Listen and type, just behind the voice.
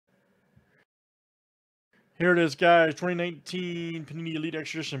Here it is, guys. 2019 Panini Elite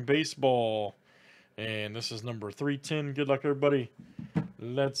Exhibition Baseball. And this is number 310. Good luck, everybody.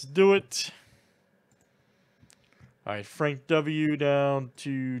 Let's do it. All right, Frank W. down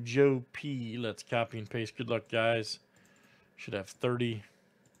to Joe P. Let's copy and paste. Good luck, guys. Should have 30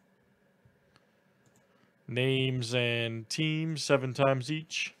 names and teams, 7 times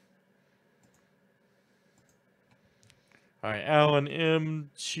each. All right, Alan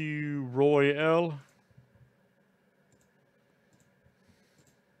M. to Roy L.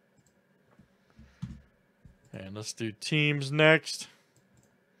 And let's do teams next.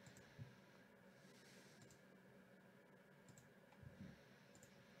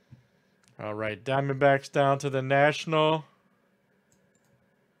 All right, Diamondbacks down to the National.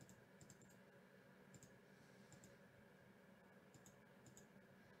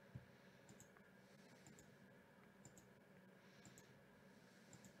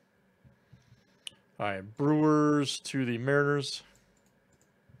 All right, Brewers to the Mariners.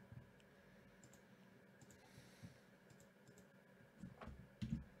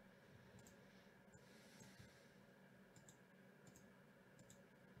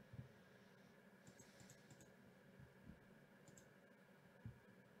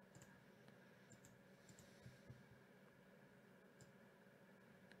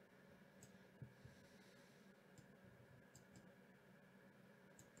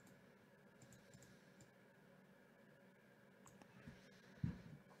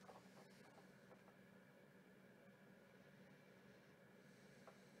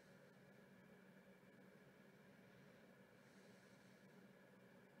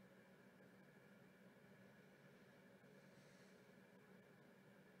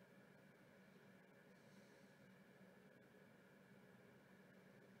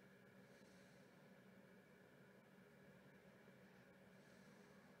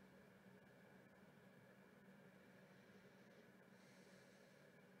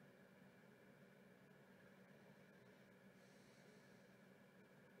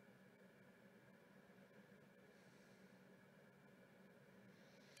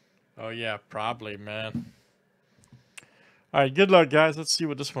 Oh, yeah, probably, man. All right, good luck, guys. Let's see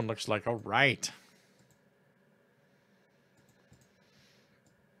what this one looks like. All right.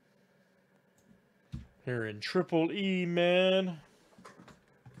 Here in Triple E, man.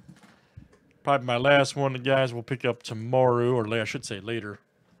 Probably my last one, the guys will pick up tomorrow, or I should say later.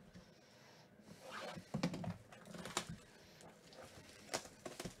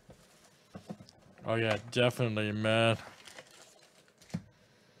 Oh, yeah, definitely, man.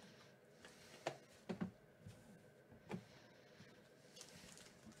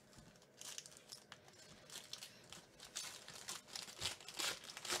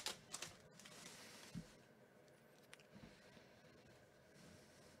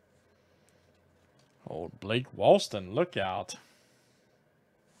 Old Blake Walston, look out.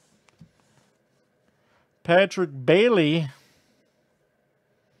 Patrick Bailey.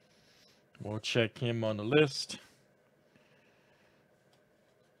 We'll check him on the list.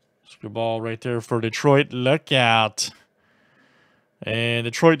 Ball right there for Detroit. Look out. And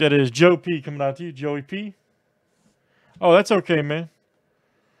Detroit, that is Joe P. coming out to you. Joey P. Oh, that's okay, man.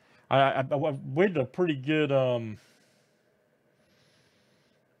 I waited a pretty good,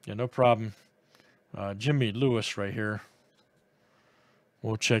 yeah, no problem. Jimmy Lewis right here.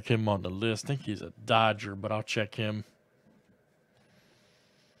 We'll check him on the list. I think he's a Dodger, but I'll check him.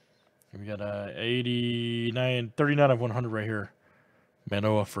 We got 89, 39 of 100 right here.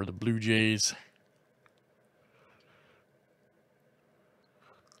 Manoa for the Blue Jays.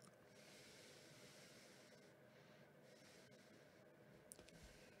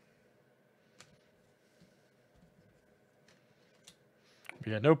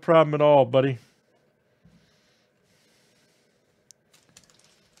 Yeah, no problem at all, buddy.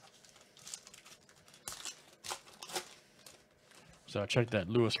 So I check that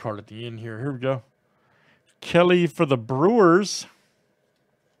Lewis card at the end here. Here we go. Kelly for the Brewers.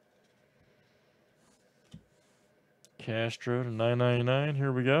 Castro to 999.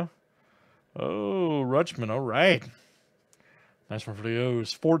 Here we go. Oh, Rutschman. All right. Nice one for the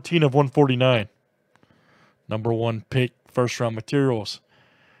O's. 14 of 149. Number 1 pick, first round materials.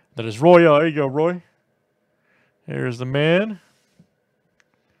 That is Roy. There you go, Roy. Here's the man.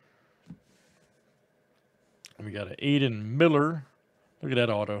 And we got an Aiden Miller. Look at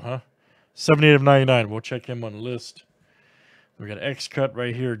that auto, huh? 78 of 99. We'll check him on the list. We got an X cut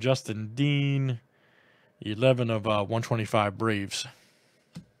right here. Justin Dean. 11 of 125 Braves.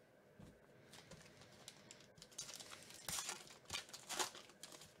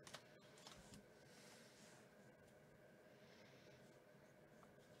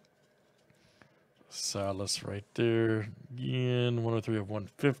 Salas right there. Again, 103 of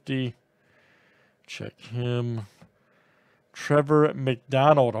 150. Check him. Trevor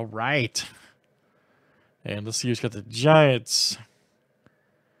McDonald. All right. And let's see who's got the Giants.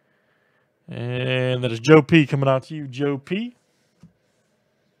 And that is Joe P coming out to you, Joe P.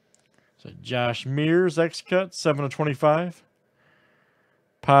 So Josh Mears, X-Cut, 7 of 25.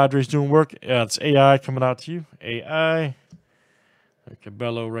 Padres doing work. Yeah, it's AI coming out to you. AI.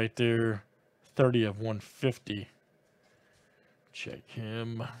 Cabello right there, 30 of 150. Check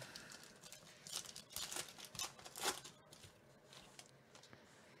him.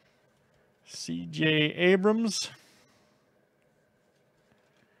 C.J. Abrams.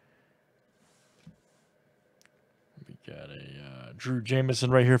 We got a Drew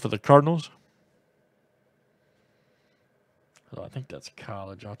Jameson right here for the Cardinals. Oh, I think that's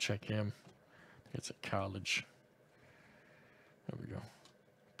college. I'll check him. I think it's a college. There we go.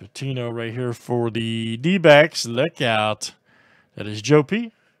 Patino right here for the D-backs. Look out. That is Joe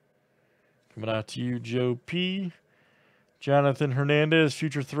P. Coming out to you, Joe P. Jonathan Hernandez,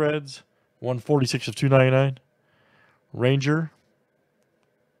 Future Threads. 146 of 299. Ranger.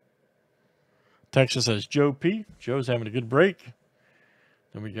 Texas has Joe P. Joe's having a good break.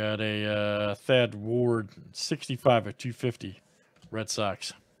 Then we got a Thad Ward, 65 of 250. Red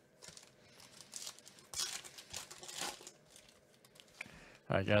Sox.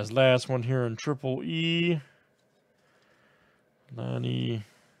 All right, guys. Last one here in Triple E. 90.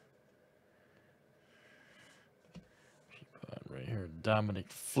 Right here, Dominic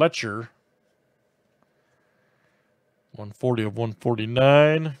Fletcher. 140 of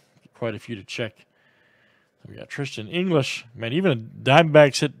 149. Quite a few to check. We got Tristan English. Man, even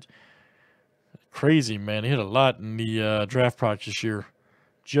Diamondbacks hit crazy, man. He hit a lot in the draft products this year.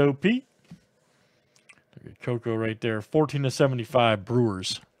 Joe P. Coco right there. 14 to 75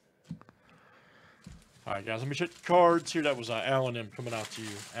 Brewers. All right, guys. Let me check the cards here. That was Alan M coming out to you.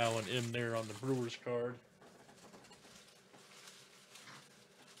 Alan M there on the Brewers card.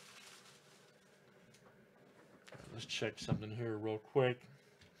 Let's check something here real quick.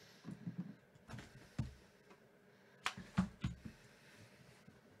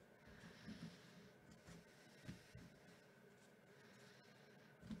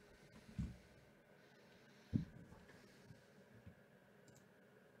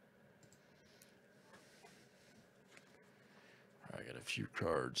 I got a few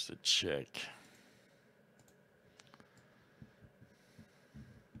cards to check.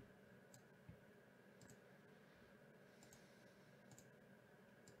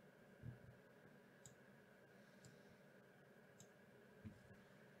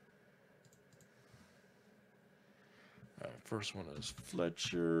 All right, first one is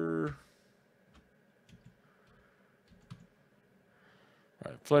Fletcher.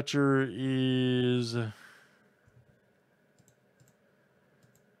 All right, Fletcher is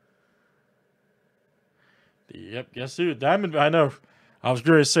yep, guess who? Diamond. I know. I was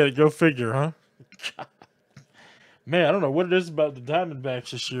going to say, go figure, huh? Man, I don't know what it is about the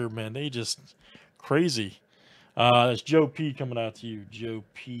Diamondbacks this year, man. They just crazy. That's Joe P coming out to you, Joe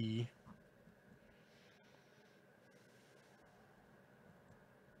P.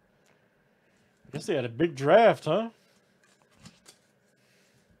 I guess they had a big draft, huh?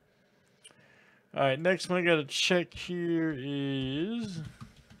 All right, next one I got to check here is.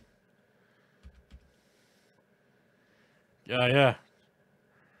 Yeah.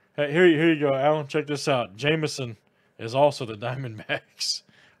 Hey, here you go, Alan. Check this out. Jameson is also the Diamondbacks.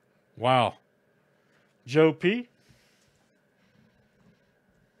 Wow. Joe P.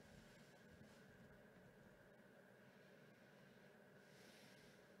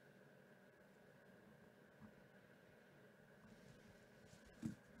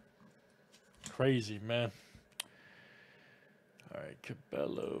 Crazy, man. All right,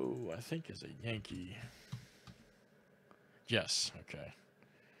 Cabello, I think, is a Yankee. Yes, okay.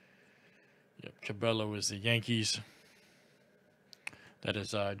 Yep, Cabello is the Yankees. That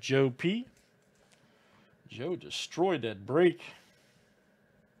is Joe P. Joe destroyed that break.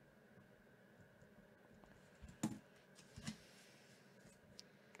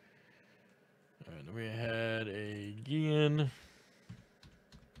 All right, we had a Gian.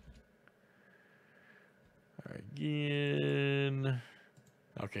 All right, Gian.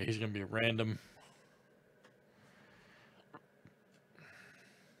 Okay, he's going to be a random.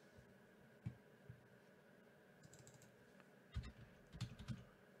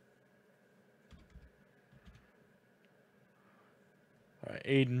 All right,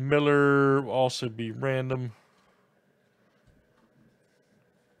 Aiden Miller will also be random.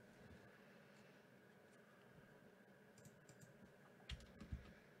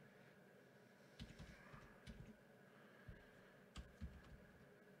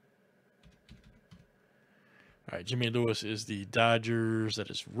 All right, Jimmy Lewis is the Dodgers. That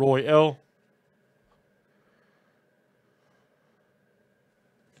is Roy L.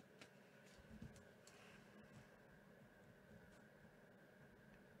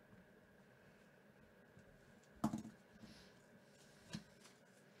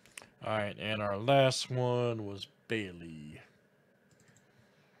 All right, and our last one was Bailey.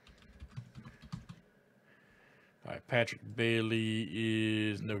 All right, Patrick Bailey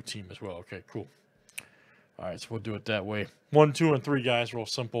is no team as well. Okay, cool. All right, so we'll do it that way. 1, 2, and 3, guys. Real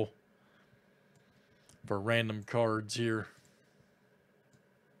simple for random cards here.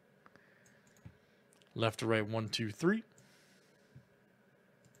 Left to right, 1, 2, 3.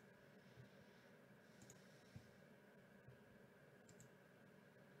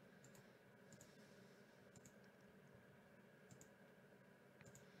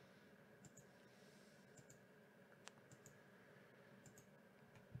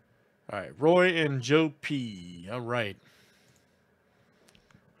 All right, Roy and Joe P. All right.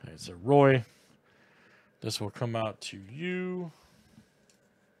 All right, so Roy, this will come out to you.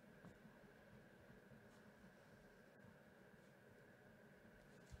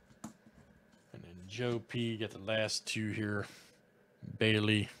 And then Joe P. Get the last two here.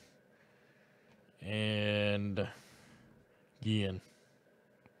 Bailey and Guillen.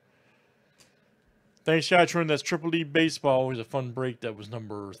 Thanks, Shytron. That's Triple E Baseball. Always a fun break. That was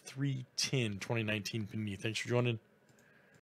number 310, 2019 Panini. Thanks for joining.